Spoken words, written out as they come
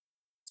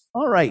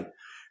All right.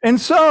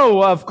 And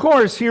so, of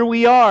course, here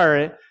we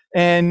are.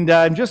 And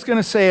I'm just going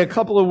to say a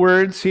couple of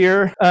words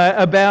here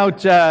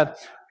about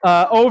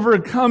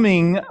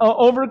overcoming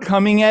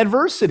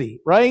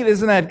adversity, right?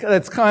 Isn't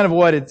that's kind of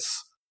what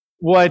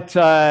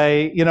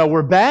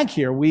we're back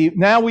here. We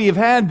have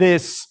had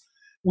this.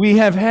 We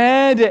have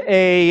had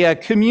a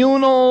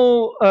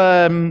communal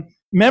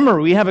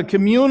memory. We have a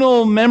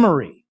communal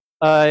memory,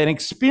 an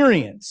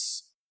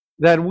experience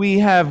that we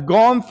have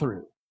gone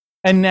through,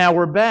 and now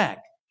we're back.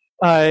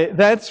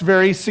 That's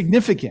very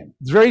significant.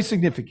 It's very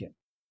significant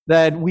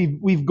that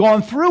we've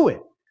gone through it,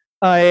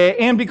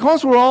 and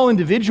because we're all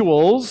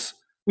individuals,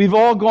 we've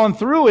all gone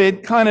through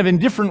it kind of in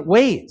different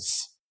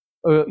ways,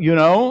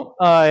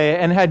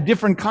 and had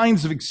different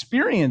kinds of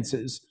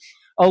experiences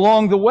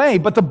along the way.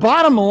 But the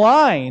bottom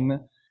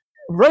line,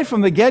 right from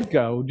the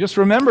get-go, just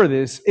remember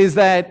this, is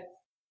that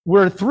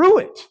we're through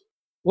it.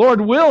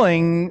 Lord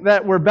willing,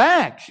 that we're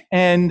back,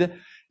 and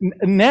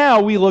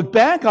now we look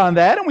back on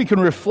that and we can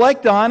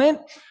reflect on it.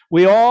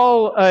 We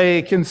all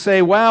can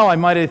say, wow, I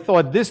might have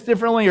thought this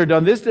differently or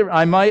done this different.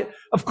 I might,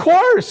 of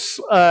course,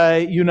 we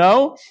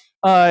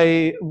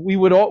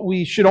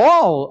should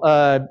all,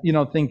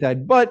 think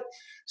that. But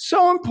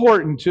so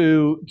important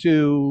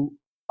to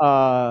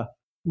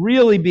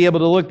really be able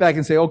to look back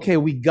and say, okay,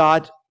 we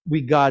got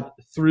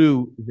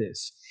through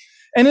this.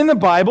 And in the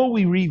Bible,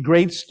 we read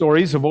great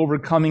stories of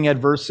overcoming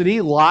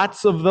adversity,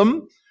 lots of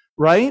them,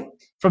 right?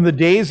 From the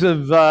days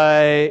of,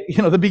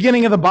 the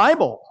beginning of the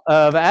Bible,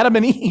 of Adam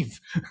and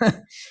Eve,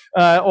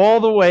 all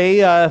the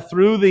way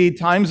through the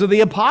times of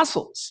the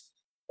apostles.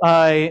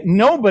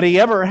 Nobody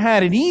ever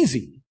had it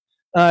easy.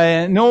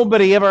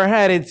 Nobody ever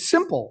had it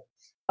simple.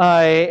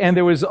 And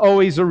there was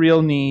always a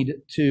real need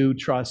to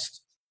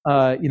trust,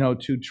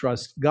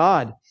 trust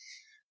God.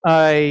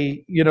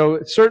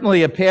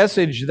 Certainly a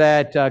passage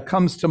that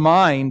comes to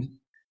mind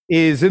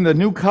is in the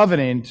New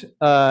Covenant,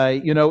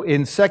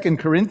 in 2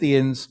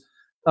 Corinthians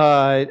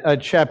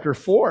chapter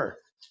 4,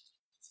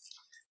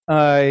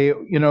 where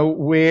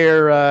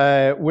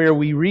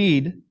we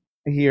read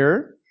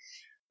here,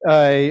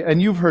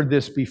 and you've heard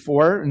this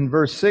before, in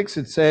verse 6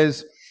 it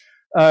says,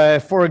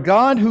 for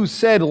God who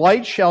said,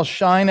 light shall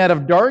shine out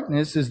of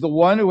darkness, is the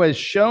one who has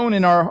shown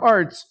in our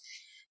hearts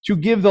to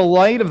give the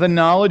light of the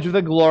knowledge of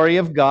the glory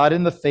of God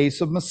in the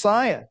face of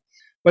Messiah.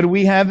 But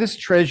we have this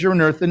treasure in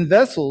earthen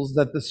vessels,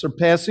 that the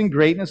surpassing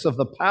greatness of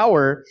the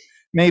power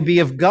may be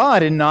of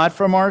God and not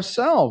from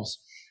ourselves.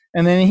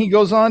 And then he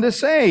goes on to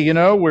say,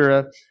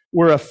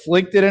 we're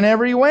afflicted in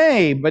every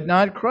way, but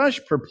not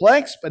crushed,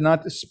 perplexed, but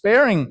not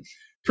despairing,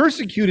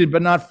 persecuted,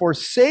 but not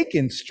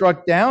forsaken,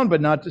 struck down,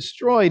 but not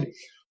destroyed,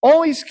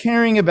 always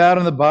carrying about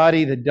in the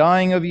body the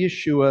dying of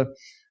Yeshua,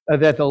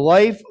 that the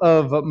life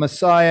of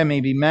Messiah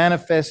may be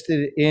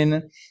manifested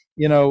in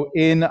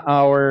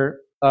our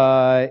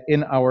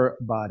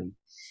body.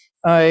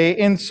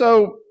 And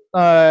so,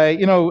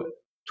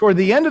 toward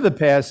the end of the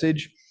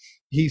passage,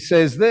 he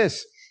says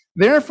this,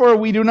 therefore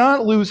we do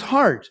not lose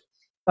heart,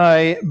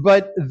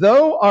 but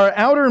though our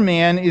outer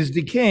man is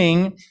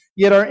decaying,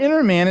 yet our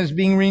inner man is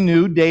being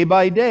renewed day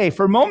by day.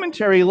 For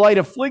momentary light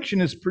affliction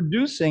is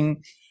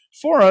producing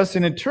for us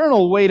an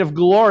eternal weight of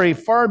glory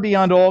far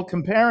beyond all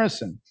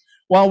comparison,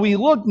 while we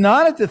look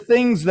not at the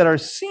things that are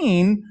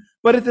seen,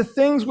 but at the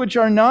things which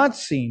are not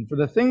seen. For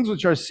the things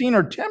which are seen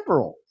are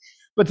temporal,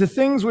 but the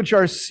things which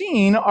are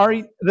seen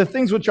the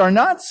things which are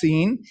not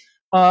seen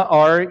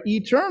are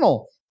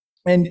eternal.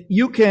 And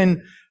you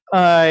can,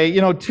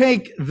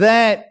 take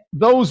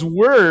those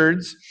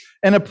words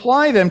and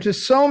apply them to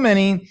so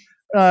many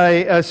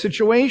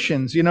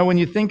situations. When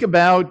you think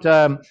about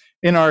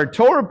in our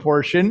Torah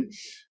portion,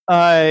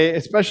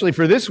 especially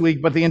for this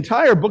week, but the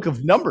entire book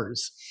of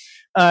Numbers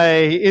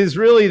is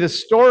really the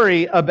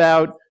story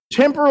about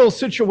temporal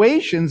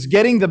situations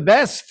getting the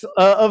best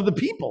of the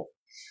people,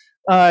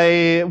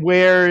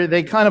 where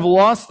they kind of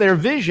lost their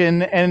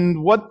vision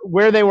and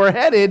where they were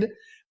headed,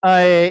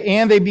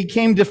 and they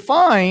became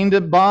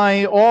defined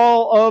by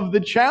all of the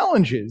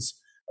challenges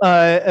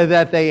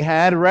that they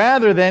had,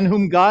 rather than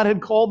whom God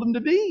had called them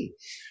to be,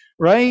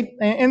 right?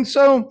 And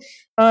so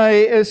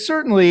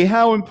certainly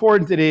how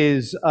important it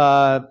is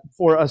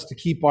for us to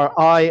keep our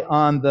eye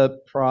on the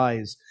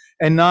prize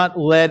and not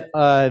let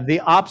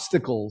the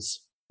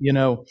obstacles,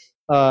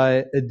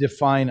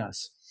 define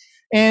us.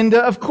 And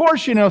of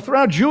course,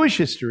 throughout Jewish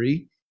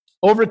history,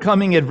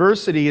 overcoming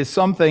adversity is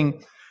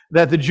something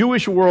that the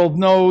Jewish world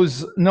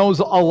knows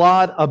a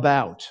lot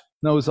about.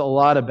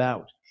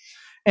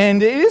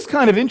 And it is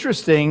kind of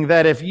interesting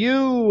that if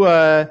you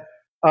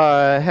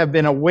have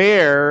been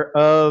aware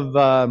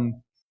of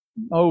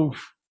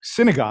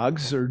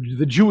synagogues or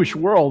the Jewish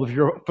world, if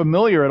you're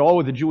familiar at all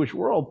with the Jewish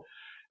world,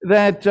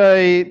 that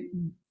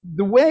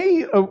the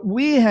way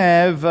we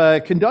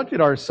have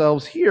conducted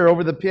ourselves here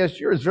over the past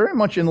year is very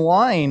much in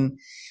line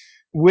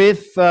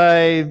with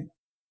the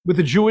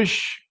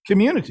Jewish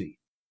community.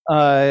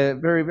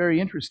 Very, very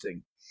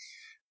interesting.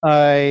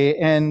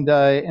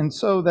 And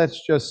so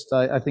that's just,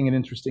 I think, an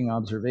interesting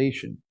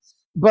observation.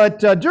 But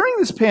during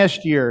this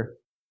past year,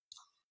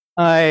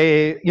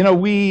 As you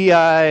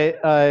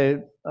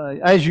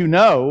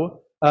know,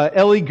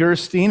 Ellie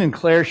Gerstein and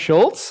Claire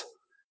Schultz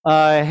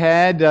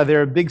had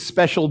their big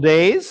special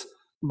days,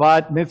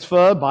 Bat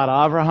Mitzvah, Bat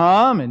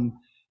Avraham,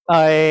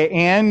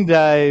 and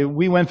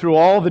we went through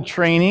all the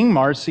training,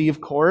 Marcy,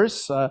 of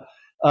course,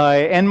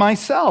 and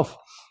myself.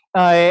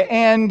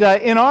 In my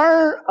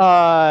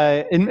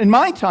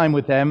time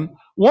with them,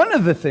 one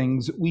of the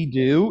things we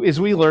do is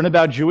we learn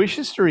about Jewish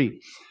history.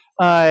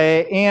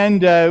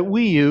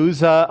 We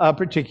use a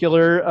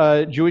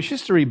particular Jewish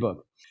history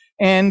book.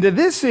 And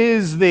this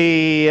is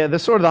the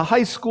sort of the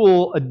high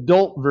school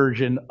adult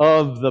version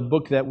of the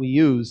book that we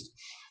used.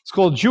 It's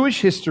called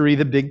Jewish History,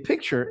 the Big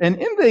Picture. And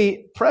in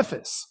the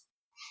preface,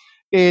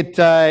 it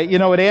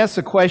asks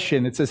a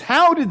question. It says,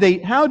 how do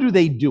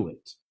they do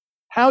it?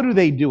 How do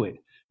they do it?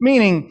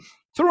 Meaning,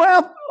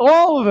 throughout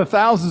all of the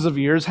thousands of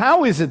years,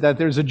 how is it that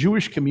there's a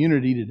Jewish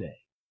community today?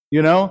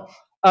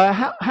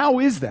 How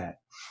is that?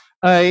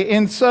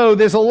 And so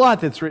there's a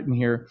lot that's written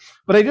here,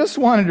 but I just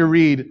wanted to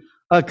read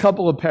a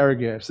couple of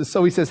paragraphs.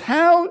 So he says,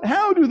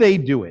 how do they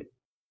do it?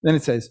 Then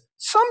it says,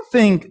 some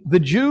think the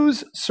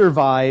Jews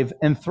survive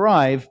and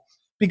thrive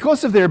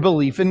because of their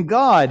belief in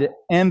God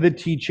and the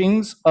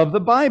teachings of the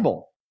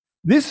Bible.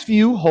 This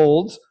view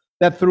holds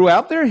that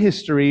throughout their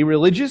history,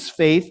 religious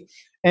faith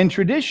and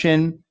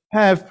tradition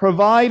have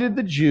provided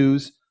the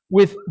Jews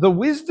with the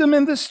wisdom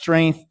and the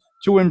strength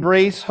to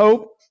embrace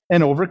hope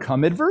and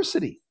overcome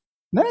adversity.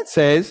 And then it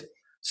says,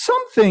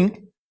 some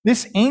think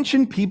this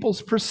ancient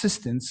people's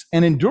persistence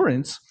and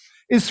endurance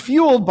is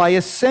fueled by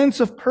a sense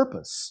of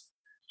purpose.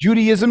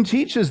 Judaism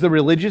teaches the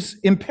religious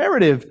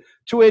imperative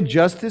to add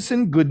justice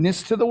and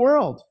goodness to the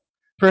world.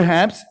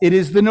 Perhaps it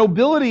is the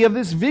nobility of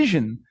this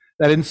vision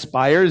that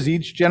inspires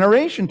each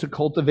generation to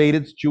cultivate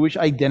its Jewish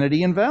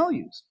identity and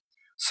values.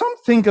 Some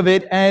think of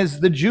it as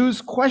the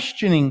Jews'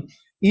 questioning,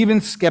 even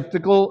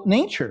skeptical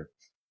nature.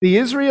 The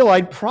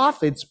Israelite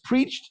prophets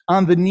preached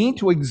on the need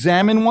to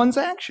examine one's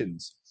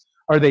actions.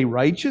 Are they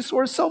righteous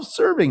or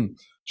self-serving,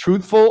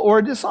 truthful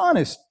or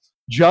dishonest,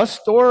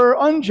 just or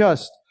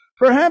unjust?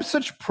 Perhaps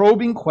such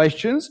probing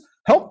questions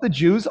help the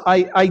Jews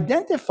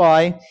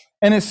identify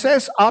and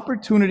assess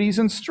opportunities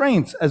and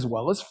strengths, as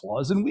well as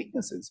flaws and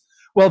weaknesses.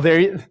 Well, there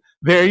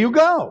you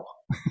go.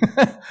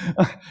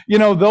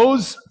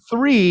 Those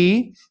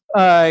three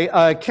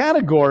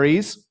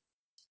categories,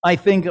 I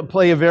think,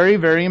 play a very,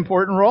 very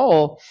important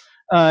role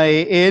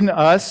in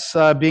us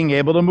being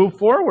able to move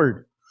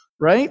forward.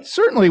 Right?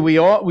 Certainly,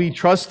 we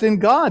trust in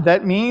God.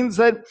 That means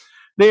that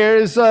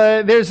there's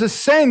a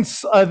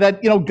sense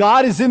that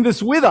God is in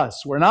this with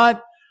us. We're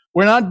not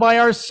by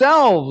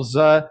ourselves.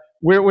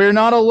 We're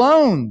not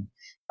alone.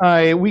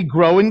 We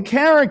grow in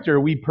character.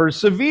 We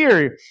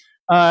persevere.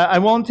 I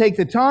won't take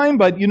the time,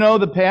 but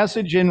the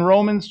passage in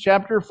Romans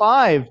chapter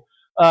 5.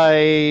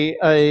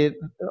 Okay,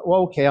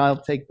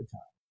 I'll take the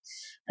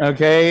time.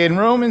 Okay, in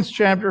Romans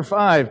chapter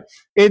 5,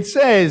 it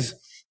says,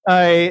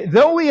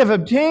 though we have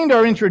obtained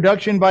our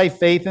introduction by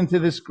faith into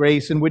this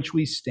grace in which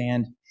we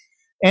stand,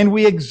 and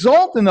we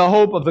exult in the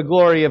hope of the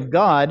glory of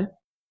God,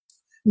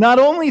 not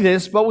only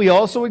this, but we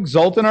also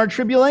exult in our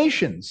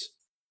tribulations,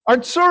 our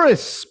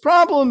tsuris,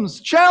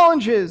 problems,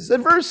 challenges,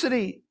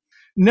 adversity,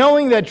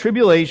 knowing that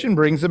tribulation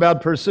brings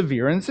about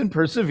perseverance, and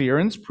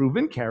perseverance,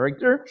 proven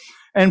character,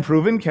 and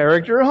proven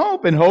character,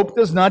 hope. And hope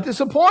does not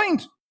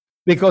disappoint,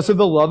 because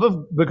the love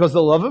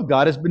of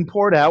God has been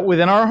poured out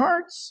within our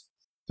hearts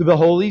to the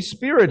Holy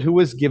Spirit who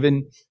was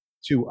given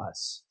to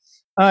us.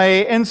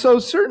 And so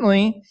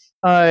certainly,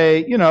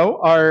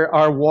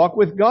 our walk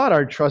with God,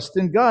 our trust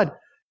in God,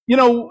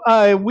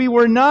 we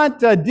were not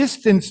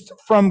distanced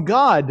from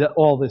God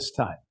all this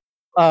time.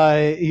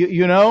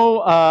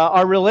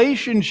 Our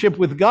relationship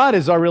with God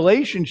is our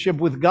relationship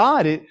with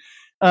God.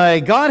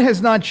 God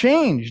has not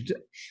changed.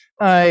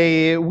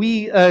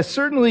 We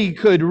certainly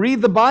could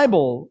read the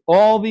Bible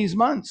all these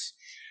months.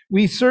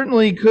 We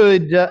certainly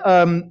could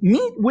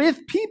meet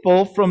with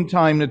people from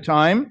time to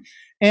time.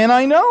 And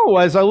I know,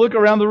 as I look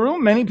around the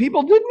room, many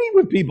people did meet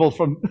with people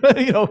from,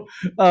 time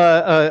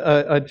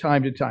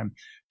to time.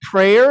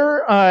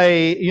 Prayer,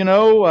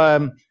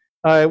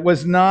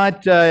 was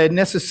not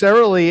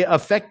necessarily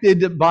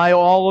affected by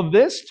all of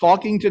this,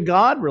 talking to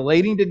God,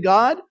 relating to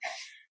God,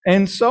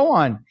 and so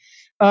on.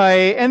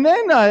 And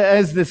then,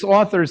 as this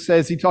author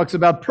says, he talks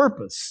about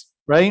purpose,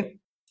 right?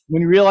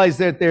 When you realize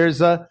that there's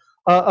a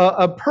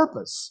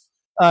purpose.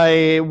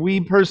 We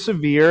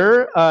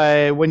persevere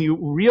when you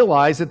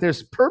realize that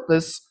there's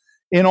purpose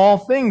in all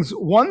things.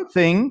 One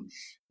thing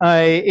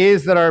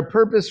is that our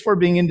purpose for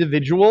being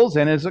individuals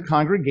and as a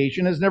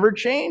congregation has never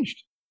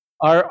changed.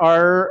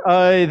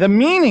 The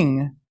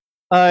meaning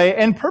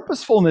and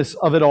purposefulness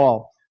of it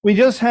all. We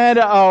just had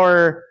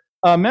our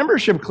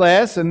membership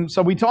class, and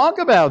so we talk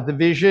about the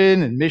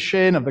vision and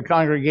mission of the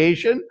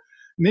congregation.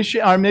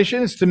 Our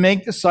mission is to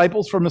make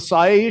disciples for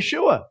Messiah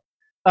Yeshua.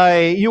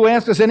 You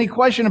ask us any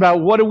question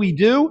about what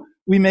do,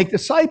 we make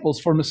disciples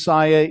for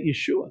Messiah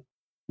Yeshua.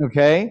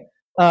 Okay?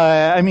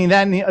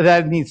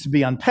 That needs to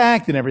be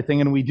unpacked and everything,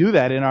 and we do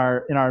that in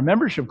our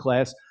membership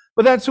class.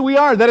 But that's who we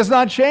are. That has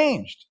not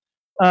changed.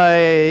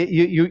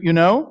 You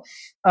know,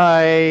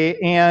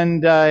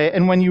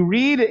 and when you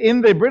read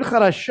in the Brit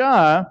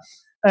Hadashah,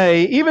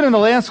 even in the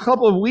last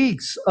couple of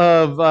weeks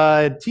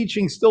of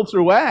teaching still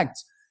through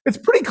Acts, it's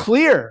pretty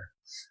clear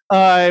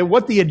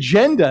what the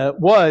agenda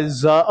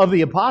was of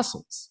the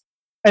apostles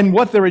and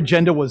what their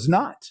agenda was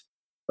not,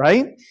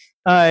 right?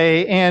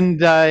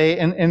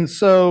 And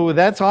so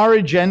that's our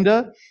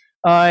agenda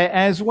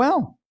as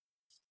well.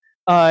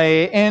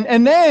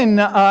 And then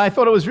I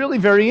thought it was really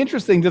very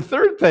interesting. The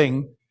third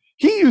thing,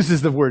 he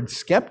uses the word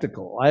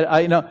skeptical.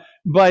 I know,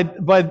 but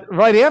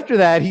right after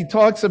that, he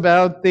talks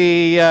about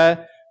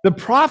the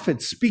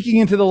prophets speaking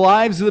into the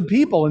lives of the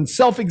people and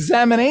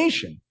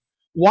self-examination.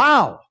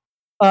 Wow.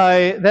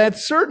 That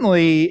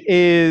certainly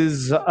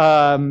is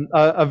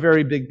a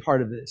very big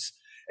part of this.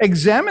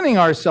 Examining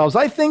ourselves.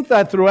 I think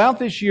that throughout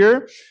this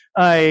year,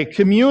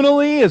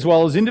 communally as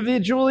well as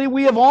individually,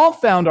 we have all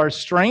found our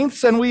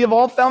strengths and we have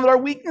all found our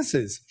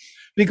weaknesses.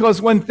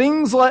 Because when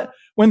things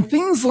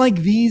like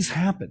these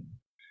happen,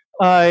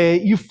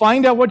 you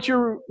find out what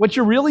you're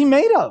really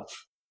made of.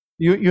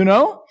 You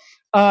know?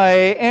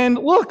 And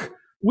look,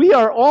 we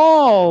are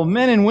all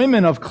men and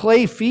women of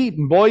clay feet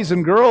and boys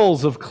and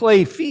girls of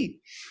clay feet.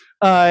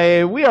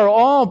 We are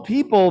all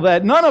people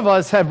that none of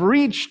us have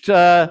reached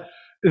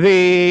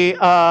the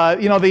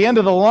end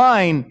of the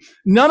line.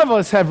 None of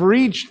us have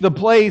reached the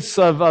place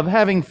of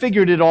having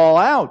figured it all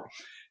out.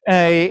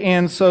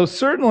 And so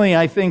certainly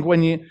I think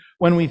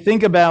when we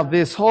think about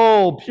this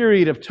whole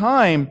period of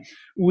time,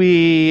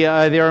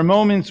 there are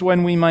moments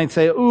when we might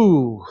say,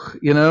 ooh,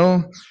 you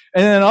know,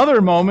 and then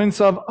other moments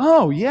of,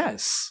 oh,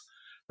 yes,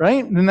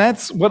 right? And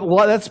that's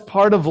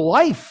part of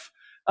life.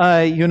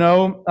 Is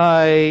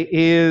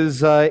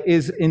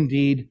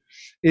indeed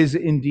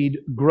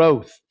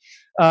growth.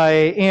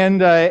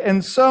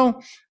 And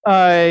so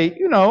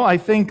I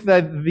think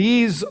that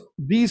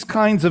these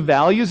kinds of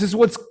values is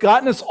what's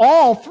gotten us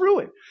all through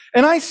it.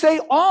 And I say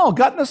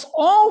gotten us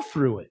all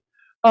through it.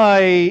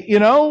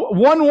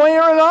 One way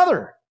or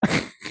another.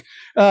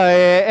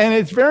 And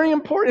it's very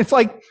important. It's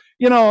like,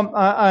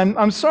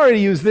 I'm sorry to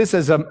use this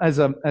as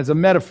a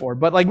metaphor,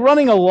 but like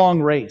running a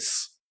long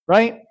race,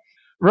 right?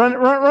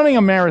 Running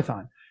a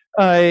marathon.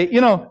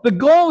 The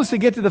goal is to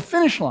get to the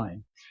finish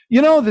line.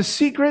 The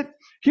secret,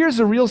 here's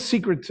a real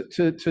secret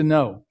to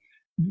know.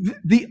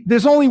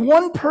 There's only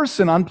one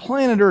person on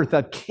planet Earth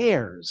that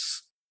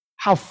cares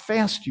how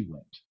fast you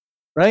went,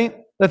 right?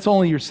 That's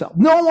only yourself.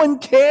 No one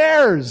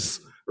cares,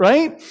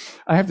 right?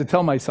 I have to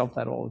tell myself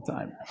that all the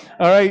time,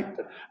 all right?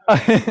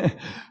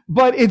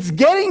 But it's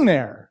getting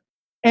there.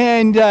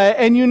 And I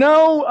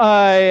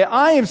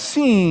have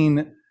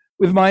seen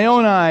with my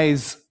own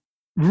eyes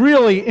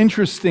really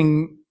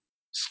interesting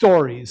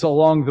stories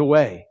along the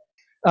way.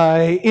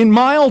 In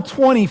mile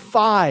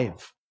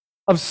 25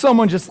 of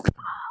someone just,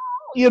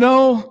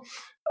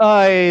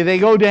 they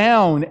go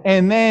down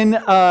and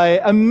then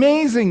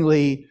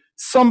amazingly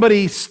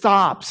somebody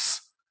stops,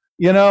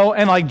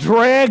 and like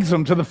drags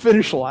them to the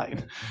finish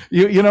line.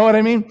 You know what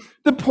I mean?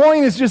 The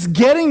point is just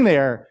getting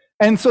there.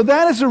 And so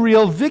that is a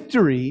real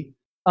victory,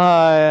 for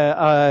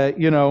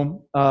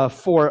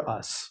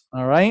us.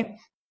 All right?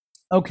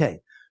 Okay.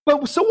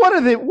 But so what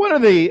are the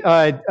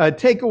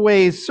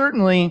takeaways?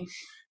 Certainly,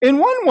 in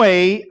one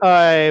way,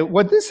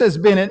 what this has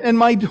been, and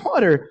my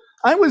daughter,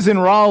 I was in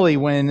Raleigh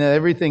when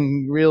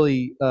everything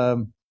really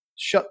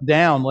shut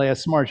down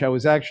last March. I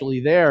was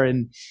actually there,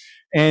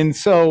 and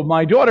so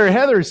my daughter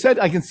Heather said,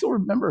 I can still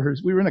remember her.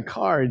 We were in a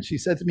car, and she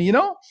said to me,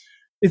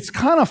 it's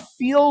kind of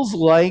feels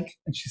like,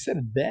 and she said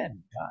it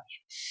then,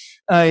 gosh,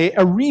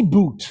 a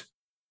reboot,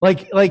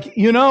 like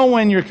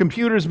when your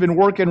computer's been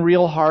working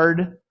real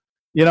hard.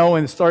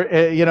 And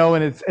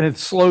it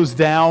slows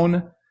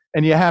down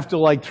and you have to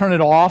like turn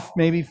it off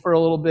maybe for a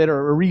little bit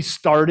or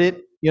restart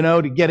it,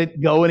 to get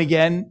it going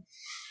again.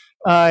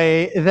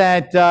 This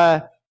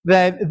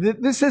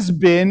has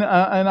been,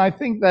 and I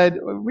think that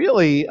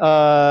really,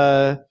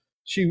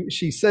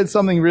 she said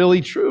something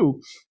really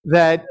true,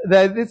 that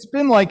it's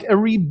been like a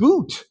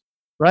reboot,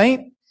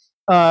 right?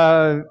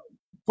 For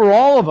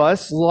all of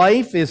us,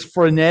 life is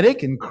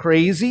frenetic and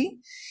crazy.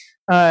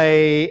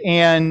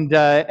 And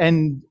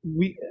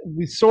we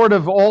sort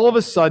of all of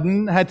a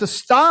sudden had to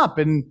stop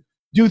and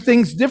do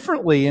things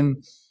differently,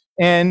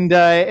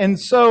 and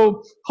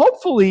so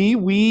hopefully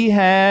we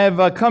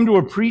have come to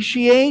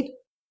appreciate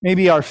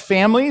maybe our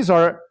families,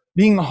 our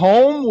being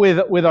home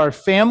with our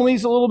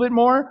families a little bit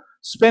more,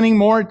 spending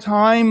more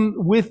time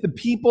with the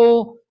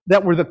people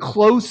that we're the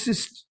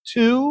closest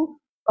to,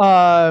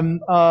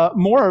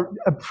 more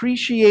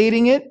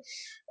appreciating it.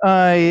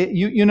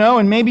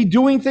 And maybe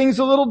doing things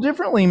a little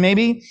differently.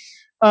 Maybe,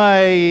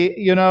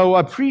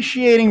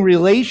 appreciating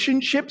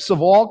relationships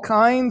of all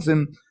kinds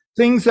and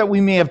things that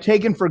we may have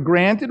taken for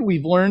granted.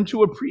 We've learned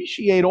to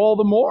appreciate all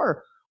the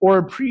more, or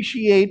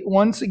appreciate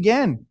once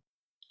again.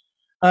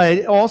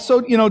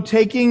 Also,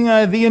 taking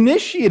the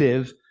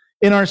initiative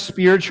in our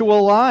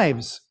spiritual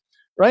lives,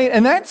 right?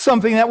 And that's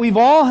something that we've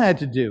all had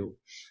to do.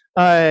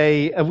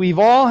 We've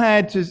all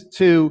had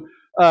to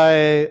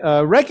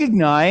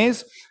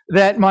recognize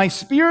that my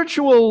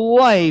spiritual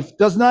life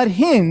does not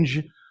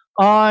hinge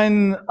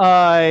on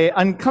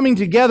coming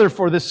together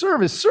for the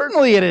service.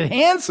 Certainly it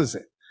enhances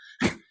it.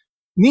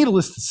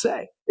 Needless to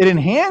say, it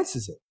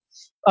enhances it.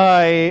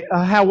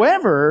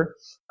 However,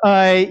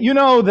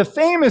 the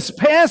famous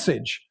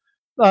passage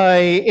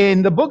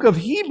in the book of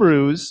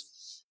Hebrews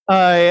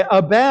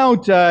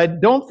about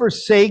don't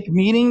forsake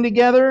meeting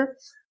together,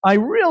 I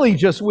really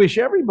just wish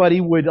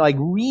everybody would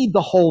read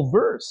the whole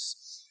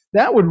verse.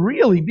 That would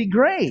really be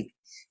great.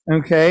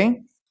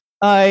 Okay,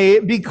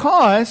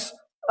 because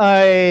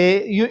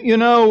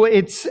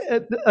it's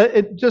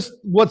just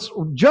what's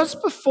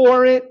just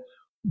before it,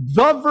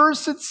 the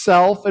verse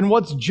itself, and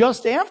what's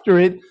just after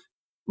it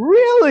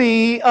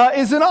really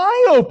is an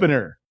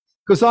eye-opener,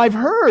 because I've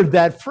heard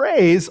that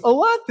phrase a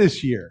lot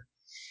this year.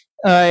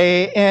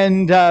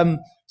 So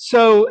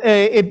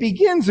it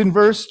begins in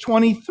verse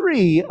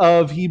 23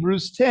 of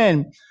Hebrews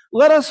 10.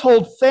 Let us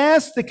hold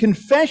fast the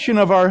confession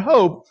of our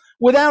hope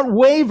without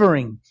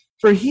wavering,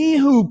 for he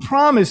who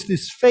promised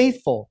is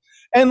faithful.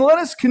 And let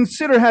us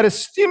consider how to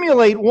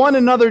stimulate one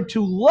another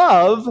to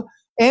love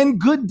and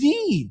good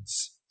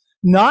deeds,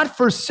 not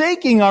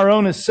forsaking our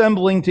own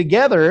assembling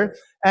together,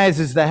 as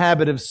is the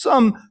habit of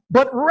some,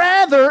 but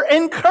rather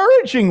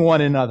encouraging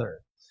one another,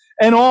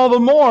 and all the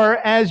more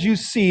as you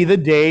see the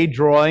day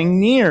drawing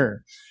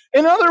near.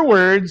 In other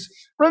words,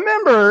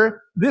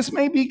 remember, this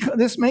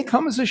may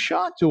come as a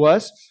shock to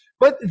us,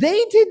 but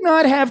they did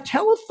not have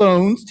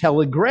telephones,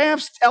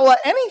 telegraphs,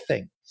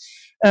 anything.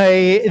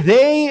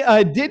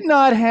 They did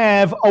not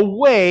have a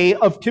way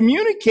of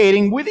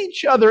communicating with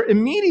each other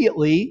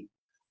immediately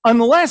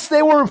unless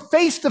they were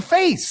face to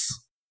face.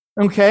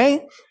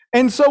 Okay?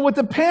 And so what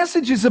the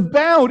passage is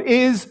about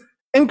is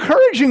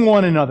encouraging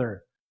one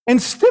another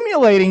and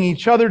stimulating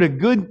each other to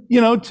good,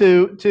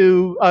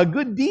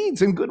 good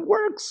deeds and good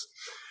works.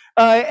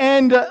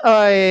 And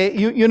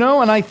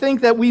I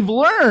think that we've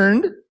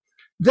learned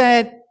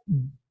that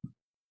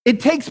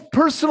it takes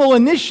personal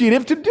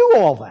initiative to do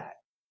all that.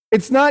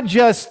 It's not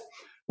just,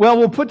 well,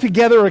 we'll put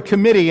together a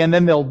committee and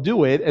then they'll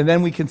do it, and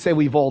then we can say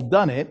we've all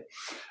done it.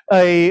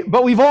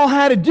 But we've all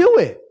had to do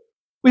it.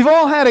 We've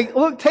all had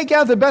to take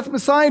out the Beth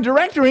Messiah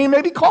directory and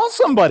maybe call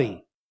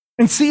somebody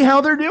and see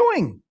how they're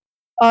doing.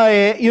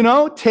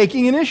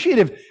 Taking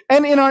initiative.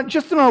 And in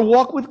our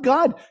walk with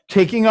God,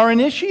 taking our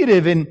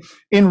initiative in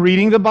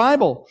reading the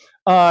Bible,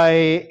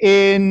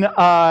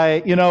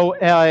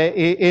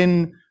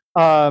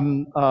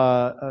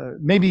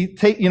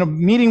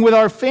 meeting with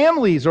our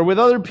families or with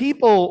other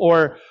people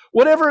or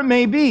whatever it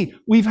may be.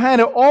 We've had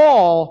to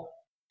all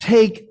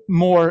take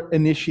more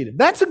initiative.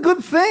 That's a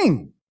good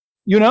thing,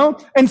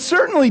 and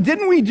certainly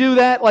didn't we do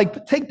that?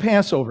 Like take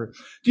Passover.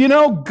 Do you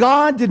know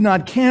God did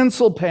not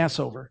cancel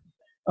Passover?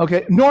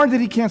 Okay, nor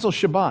did he cancel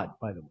Shabbat,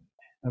 by the way.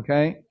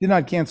 Okay, did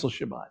not cancel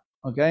Shabbat.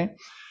 Okay,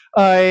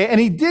 and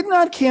he did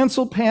not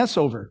cancel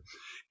Passover.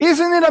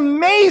 Isn't it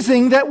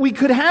amazing that we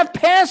could have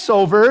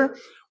Passover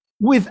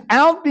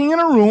without being in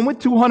a room with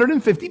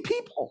 250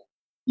 people?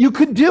 You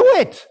could do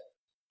it.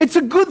 It's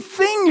a good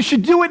thing. You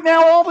should do it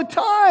now all the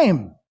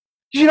time.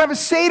 You should have a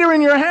Seder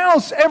in your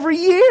house every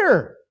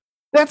year.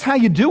 That's how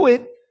you do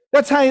it.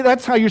 That's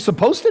how you're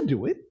supposed to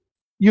do it.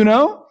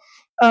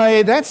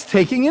 That's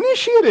taking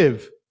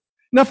initiative.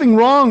 Nothing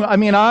wrong. I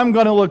mean, I'm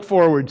going to look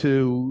forward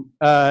to,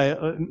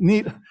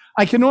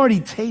 I can already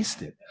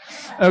taste it.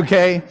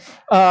 Okay.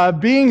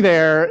 Being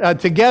there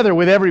together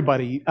with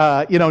everybody,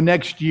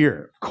 next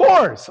year.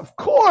 Of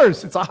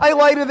course. It's a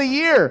highlight of the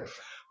year.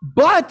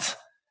 But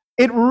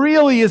it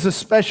really is a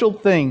special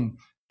thing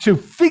to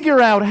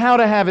figure out how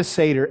to have a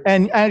Seder.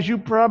 And as you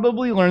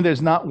probably learned,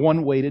 there's not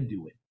one way to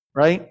do it,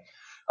 right?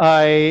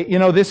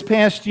 This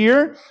past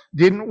year,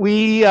 didn't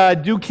we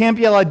do Camp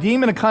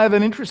Yeladim in a kind of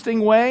an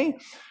interesting way,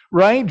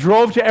 right?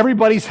 Drove to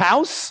everybody's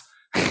house.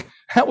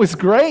 That was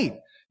great.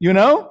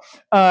 Hanukkah,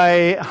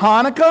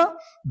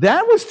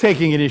 that was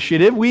taking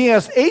initiative. We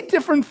asked 8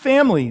 different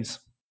families.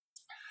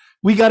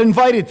 We got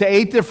invited to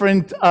 8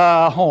 different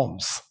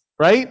homes,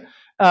 right?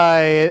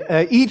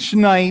 Each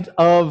night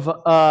of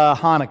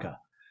Hanukkah.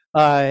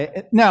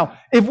 Now,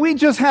 if we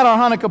just had our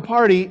Hanukkah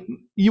party,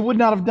 we would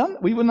not have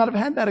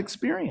had that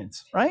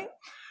experience, right?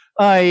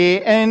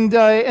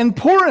 And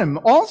Purim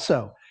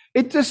also.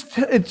 It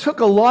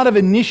took a lot of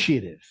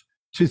initiative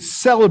to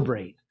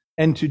celebrate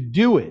and to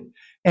do it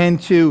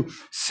and to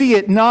see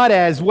it not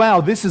as,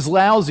 wow, this is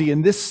lousy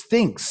and this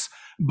stinks,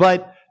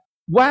 but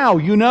wow,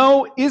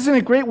 isn't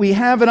it great? We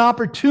have an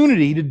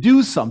opportunity to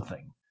do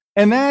something.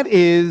 And I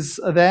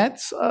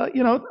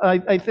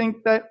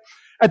think that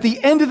at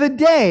the end of the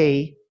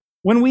day,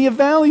 when we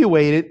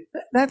evaluate it,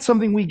 that's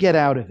something we get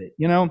out of it,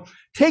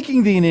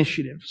 taking the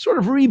initiative, sort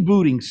of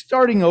rebooting,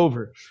 starting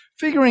over,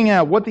 figuring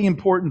out what the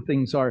important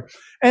things are,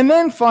 and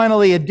then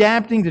finally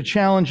adapting to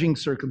challenging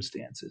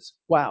circumstances.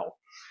 Wow.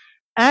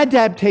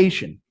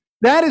 Adaptation.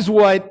 That is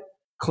what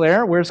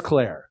Claire, where's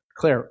Claire?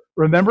 Claire,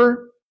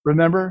 remember?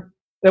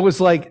 That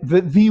was like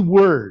the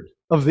word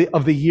of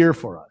the year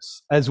for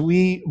us as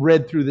we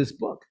read through this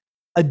book.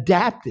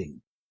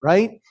 Adapting,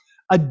 right?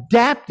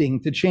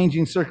 adapting to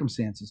changing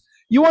circumstances.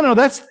 You want to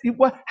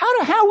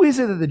know how is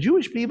it that the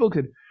Jewish people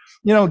could,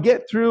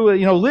 get through,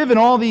 live in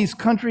all these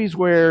countries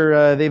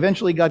where they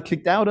eventually got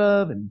kicked out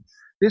of and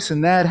this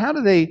and that? How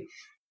do they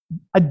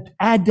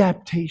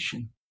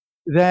adaptation?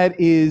 That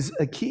is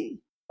a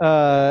key,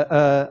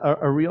 a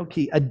real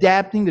key.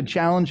 Adapting to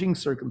challenging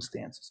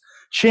circumstances.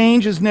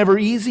 Change is never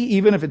easy,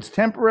 even if it's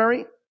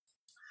temporary.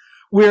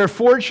 We're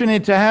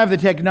fortunate to have the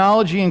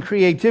technology and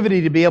creativity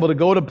to be able to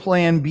go to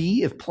plan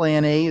B if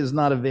plan A is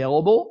not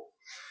available.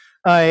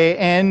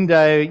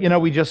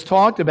 We just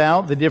talked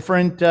about the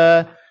different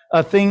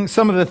things,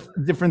 some of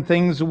the different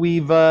things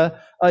we've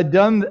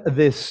done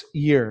this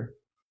year,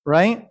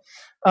 right?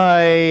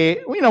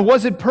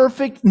 Was it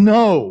perfect?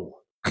 No.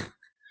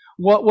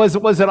 Was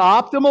it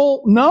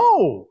optimal?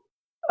 No.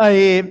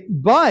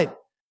 But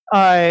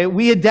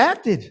we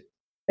adapted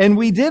and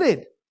we did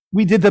it.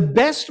 We did the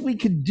best we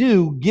could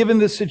do given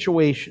the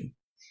situation,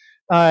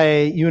 and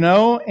I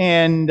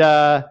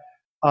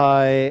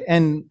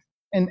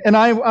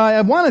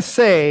want to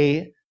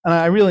say, and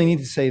I really need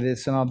to say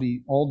this, and I'll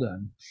be all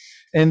done,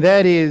 and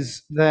that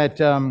is that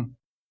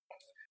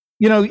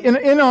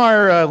in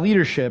our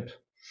leadership,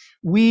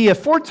 we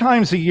 4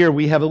 times a year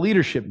we have a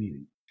leadership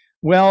meeting.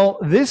 Well,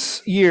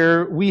 this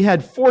year we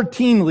had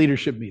 14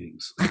 leadership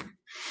meetings.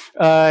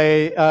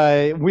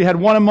 We had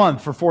one a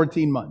month for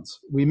 14 months.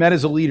 We met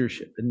as a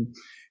leadership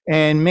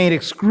and made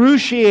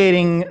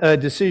excruciating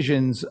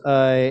decisions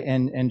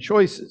and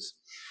choices.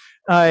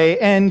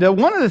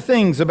 One of the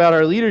things about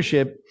our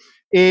leadership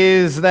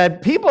is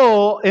that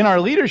people in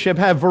our leadership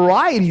have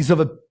varieties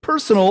of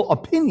personal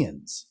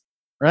opinions,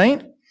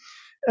 right?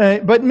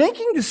 But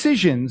making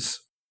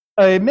decisions,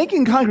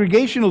 making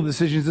congregational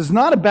decisions is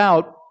not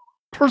about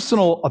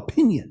personal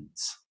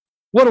opinions.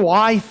 What do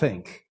I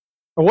think?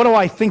 Or what do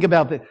I think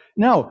about that?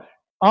 No,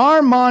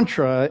 our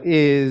mantra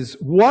is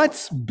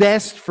what's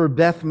best for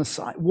Beth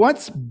Messiah?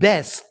 What's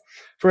best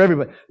for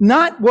everybody?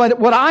 Not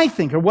what I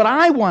think or what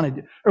I want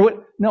to do.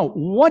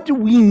 What do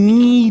we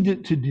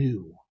need to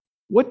do?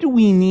 What do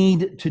we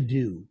need to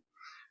do?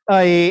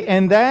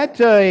 And that,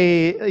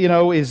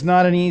 is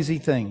not an easy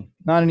thing.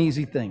 Not an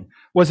easy thing.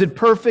 Was it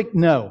perfect?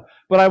 No.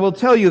 But I will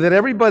tell you that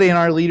everybody in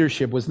our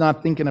leadership was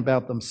not thinking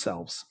about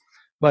themselves,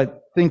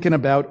 but thinking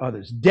about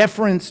others.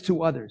 Deference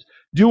to others.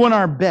 Doing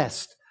our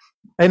best.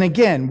 And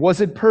again,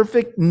 was it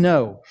perfect?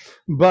 No.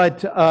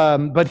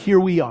 But here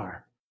we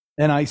are.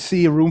 And I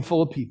see a room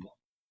full of people.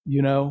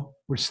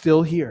 We're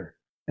still here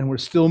and we're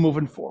still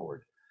moving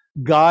forward.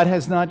 God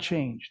has not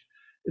changed.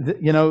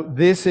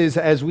 This is,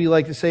 as we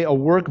like to say, a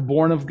work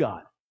born of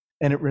God.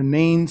 And it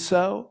remains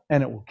so,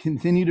 and it will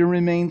continue to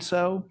remain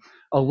so.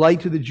 A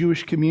light to the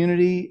Jewish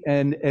community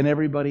and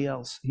everybody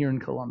else here in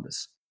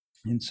Columbus.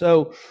 And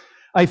so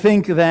I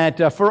think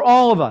that for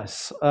all of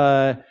us,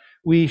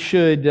 we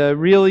should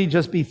really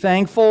just be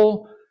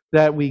thankful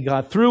that we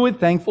got through it,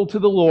 thankful to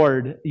the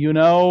Lord,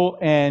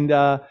 and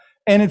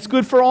it's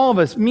good for all of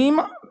us, me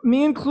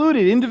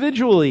included,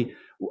 individually,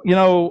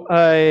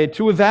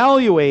 to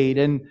evaluate.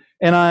 And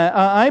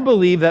I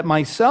believe that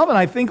myself, and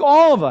I think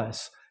all of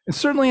us, and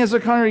certainly as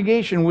a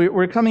congregation,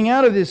 we're coming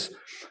out of this,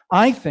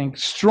 I think,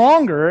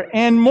 stronger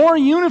and more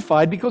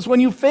unified, because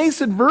when you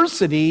face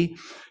adversity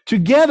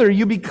together,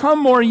 you become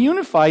more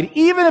unified,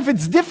 even if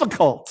it's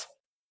difficult.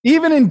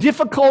 Even in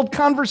difficult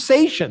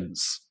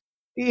conversations,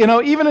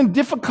 even in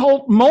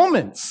difficult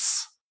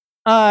moments,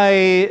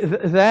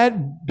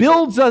 that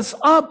builds us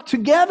up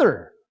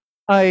together.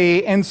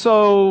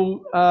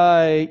 So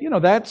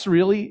that's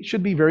really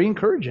should be very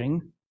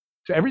encouraging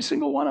to every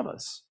single one of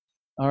us.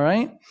 All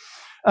right.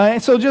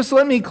 So just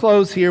let me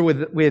close here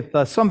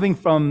with something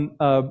from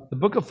the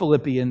book of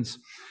Philippians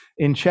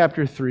in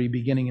chapter 3,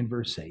 beginning in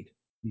verse 8.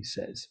 He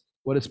says,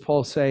 what does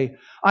Paul say?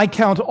 I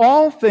count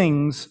all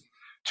things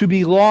to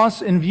be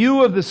lost in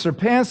view of the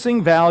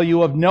surpassing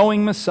value of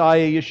knowing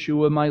Messiah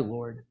Yeshua my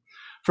Lord,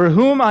 for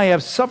whom I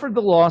have suffered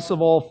the loss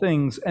of all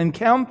things, and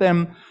count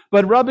them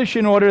but rubbish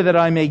in order that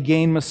I may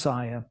gain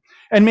Messiah,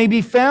 and may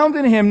be found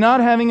in him, not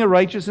having a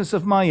righteousness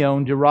of my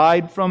own,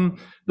 derived from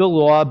the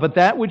law, but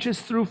that which is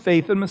through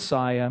faith in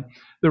Messiah,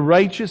 the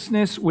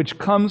righteousness which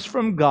comes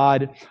from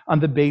God on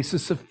the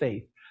basis of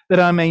faith, that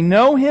I may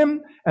know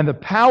him and the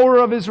power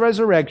of his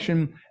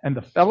resurrection and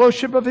the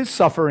fellowship of his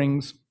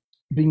sufferings,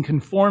 being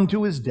conformed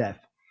to his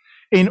death,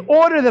 in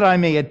order that I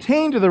may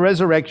attain to the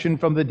resurrection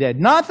from the dead.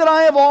 Not that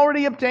I have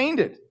already obtained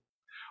it,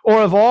 or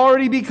have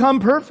already become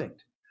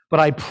perfect, but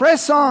I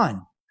press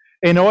on,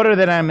 in order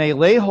that I may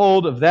lay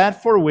hold of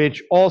that for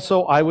which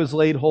also I was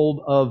laid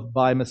hold of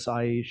by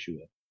Messiah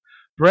Yeshua.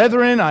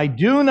 Brethren, I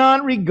do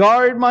not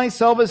regard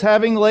myself as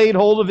having laid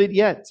hold of it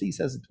yet. He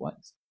says it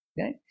twice.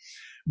 Okay?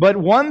 But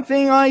one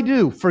thing I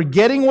do,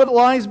 forgetting what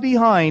lies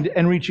behind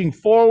and reaching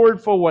forward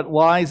for what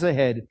lies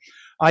ahead,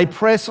 I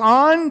press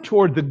on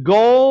toward the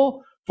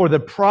goal for the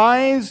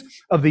prize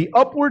of the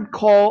upward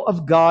call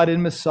of God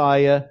in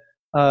Messiah,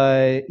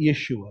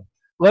 Yeshua.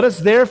 Let us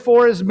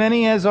therefore, as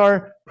many as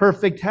are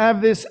perfect,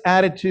 have this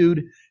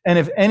attitude, and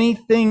if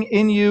anything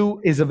in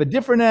you is of a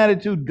different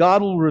attitude,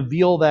 God will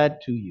reveal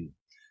that to you.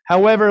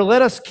 However,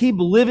 let us keep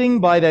living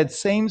by that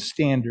same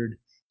standard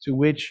to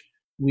which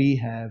we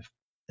have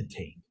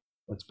attained.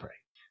 Let's pray.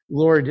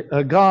 Lord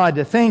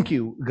God, thank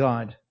you,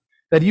 God,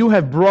 that you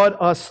have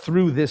brought us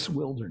through this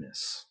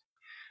wilderness.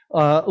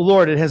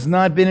 Lord, it has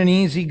not been an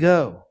easy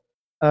go.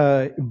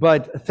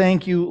 But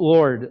thank you,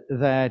 Lord,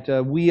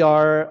 that we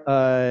are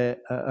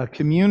a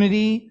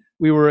community.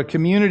 We were a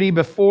community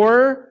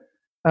before,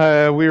 we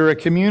were a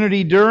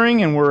community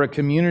during, and we're a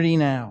community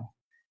now.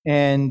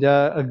 And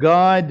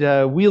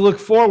God, we look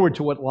forward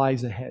to what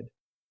lies ahead,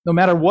 no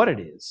matter what it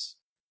is,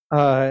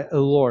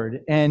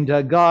 Lord.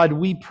 And God,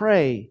 we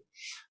pray,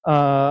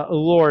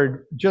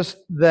 Lord, just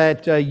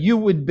that you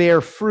would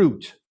bear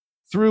fruit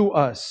through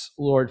us,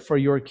 Lord, for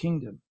your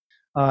kingdom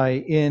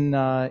in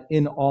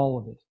all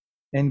of it.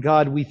 And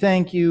God, we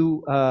thank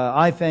you.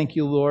 I thank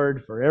you,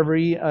 Lord, for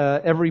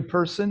every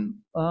person,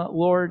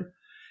 Lord.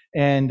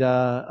 And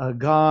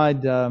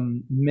God,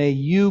 may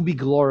you be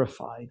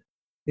glorified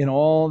in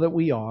all that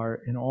we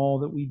are, in all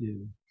that we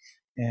do.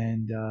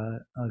 And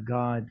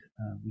God,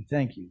 we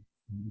thank you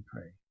and we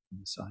pray in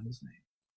the Son's name.